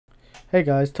Hey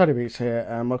guys, Beats here,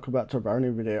 and welcome back to a brand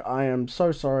new video. I am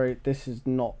so sorry, this is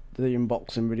not the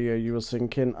unboxing video you were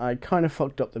thinking. I kind of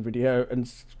fucked up the video and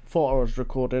thought I was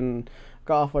recording,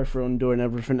 got halfway through and doing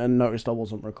everything and noticed I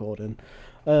wasn't recording.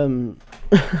 So,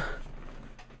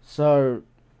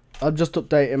 I'm just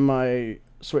updating my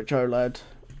Switch OLED.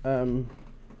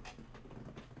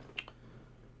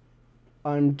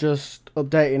 I'm just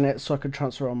updating it so I can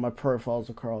transfer all my profiles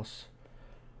across.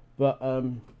 But,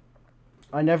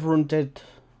 I never undid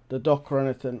the dock or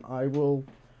anything. I will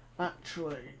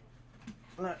actually,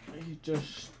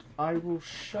 I will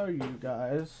show you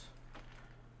guys.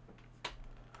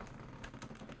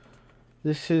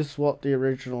 This is what the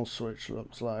original Switch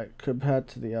looks like compared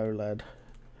to the OLED.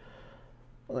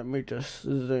 Let me just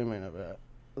zoom in a bit.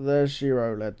 There's your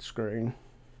OLED screen.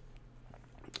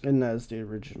 And there's the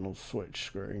original Switch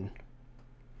screen.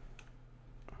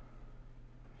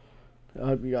 I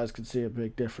hope you guys can see a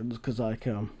big difference, because I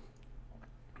can.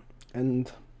 And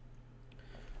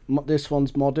this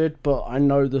one's modded, but I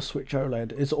know the Switch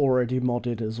OLED is already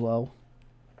modded as well.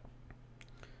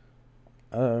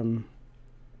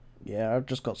 Yeah, I've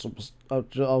just got some. I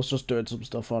was just doing some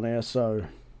stuff on here, so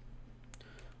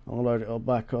I'll load it all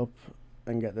back up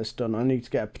and get this done. I need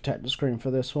to get a protector screen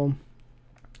for this one,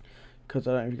 because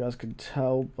I don't know if you guys can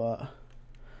tell, but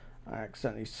I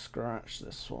accidentally scratched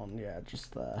this one. Yeah,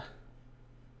 just there.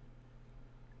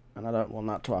 And I don't want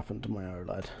that to happen to my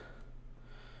OLED.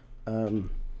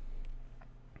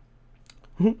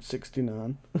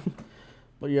 69.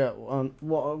 But yeah,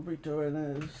 what I'll be doing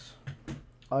is,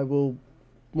 I will,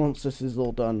 once this is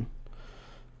all done,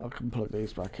 I can plug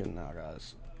these back in now,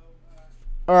 guys.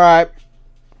 Alright.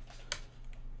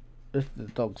 If the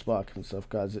dog's barking and stuff,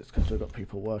 guys, it's because we've got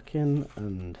people working,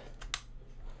 and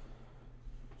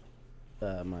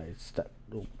my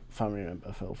family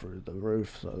member fell through the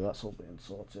roof, so that's all being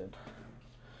sorted.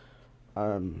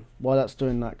 While that's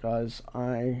doing that, guys,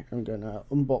 I am going to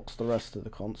unbox the rest of the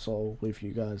console with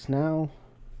you guys now.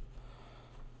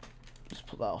 Just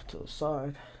put that off to the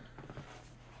side.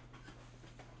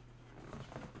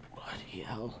 Bloody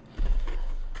hell.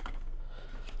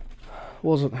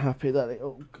 Wasn't happy that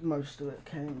most of it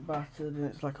came battered, and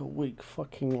it's like a week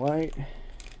fucking wait.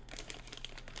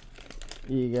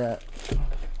 You get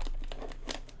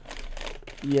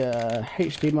your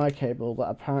HDMI cable that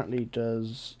apparently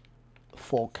does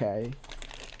 4K.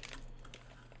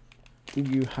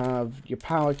 You have your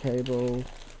power cable,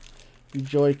 your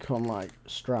Joy-Con like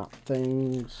strap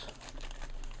things,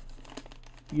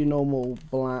 your normal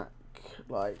black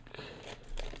like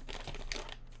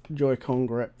Joy-Con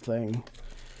grip thing.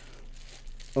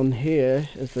 On here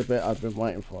is the bit I've been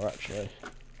waiting for, actually.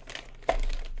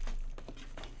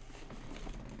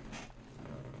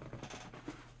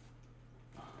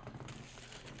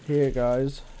 Here,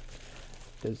 guys,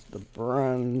 is the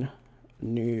brand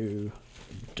new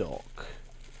dock.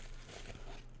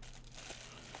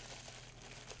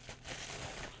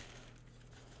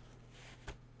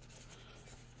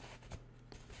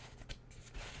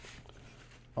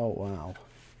 Oh wow,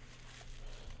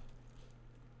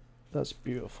 that's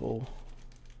beautiful.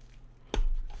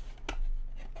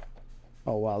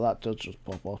 Oh wow, that does just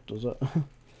pop off, does it?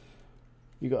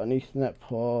 You got an Ethernet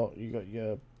port, you got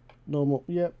your normal,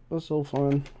 yep, that's all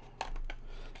fine.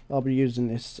 I'll be using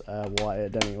this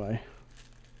wired anyway,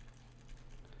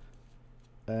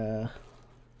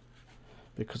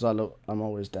 because I'm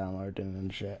always downloading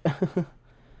and shit.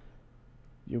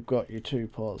 You've got your 2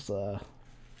 ports there.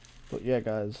 But yeah,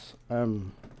 guys,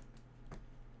 you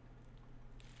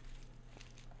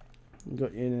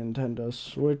got your Nintendo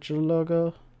Switch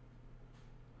logo.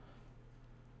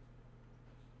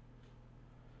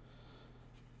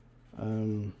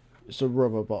 It's a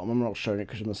rubber bottom. I'm not showing it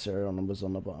because the serial number's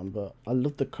on the bottom, but I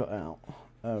love the cutout.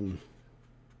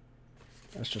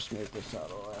 Let's just move this out of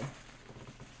the way.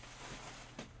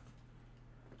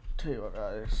 Tell you what,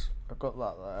 guys, I've got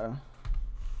that there.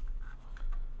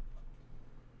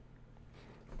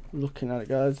 Looking at it,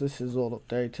 guys, this is all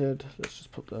updated. Let's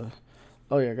just put the,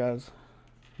 oh yeah, guys,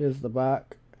 here's the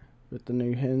back with the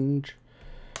new hinge.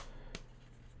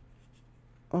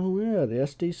 Oh yeah, the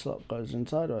SD slot goes in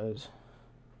sideways.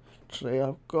 Actually,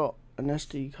 I've got an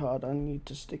SD card I need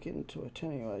to stick into it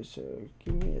anyway, so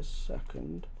give me a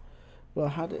second. Well, I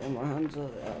had it in my hands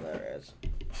earlier. Oh, there it is.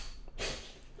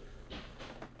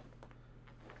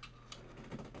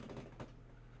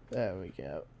 There we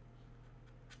go.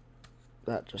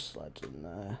 That just slides in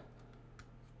there.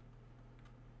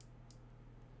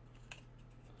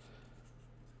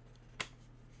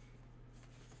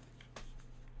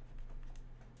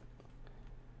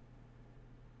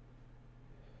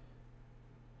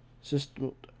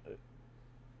 System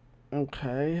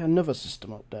Okay, another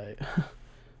system update.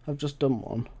 I've just done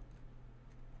one.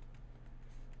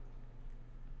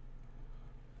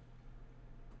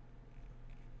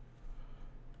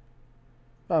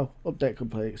 Oh, update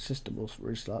complete. System will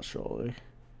restart shortly.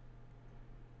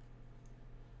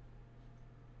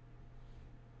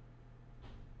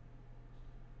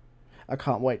 I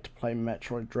can't wait to play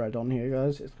Metroid Dread on here,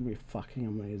 guys. It's gonna be fucking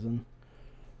amazing.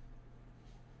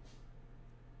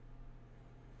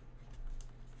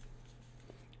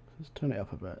 Let's turn it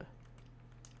up a bit.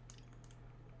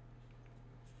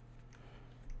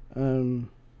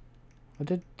 I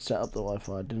did set up the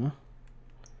Wi-Fi, didn't I?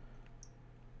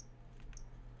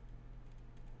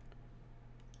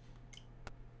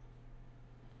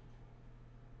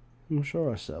 I'm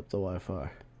sure I set up the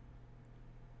Wi-Fi.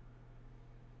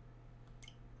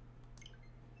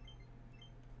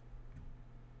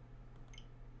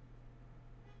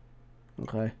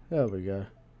 Okay, there we go.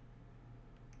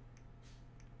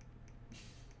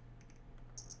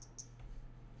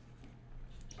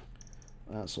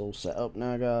 That's all set up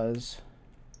now, guys.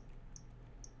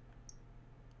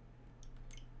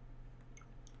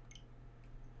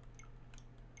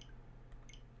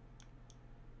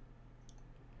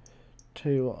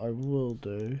 Tell you what I will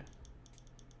do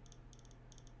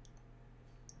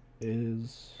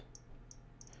is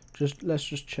let's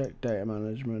just check data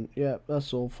management. Yep,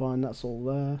 that's all fine, that's all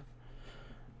there.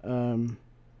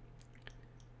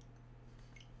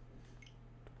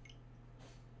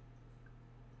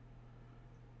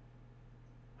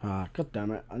 God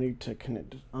damn it, I need to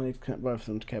connect both of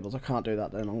them to cables. I can't do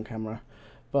that then on camera.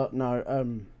 But no,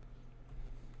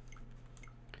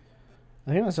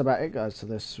 I think that's about it, guys, for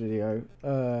this video.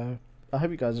 I hope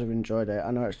you guys have enjoyed it.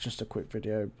 I know it's just a quick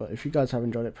video, but if you guys have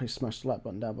enjoyed it, please smash the like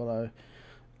button down below,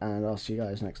 and I'll see you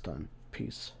guys next time.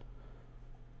 Peace.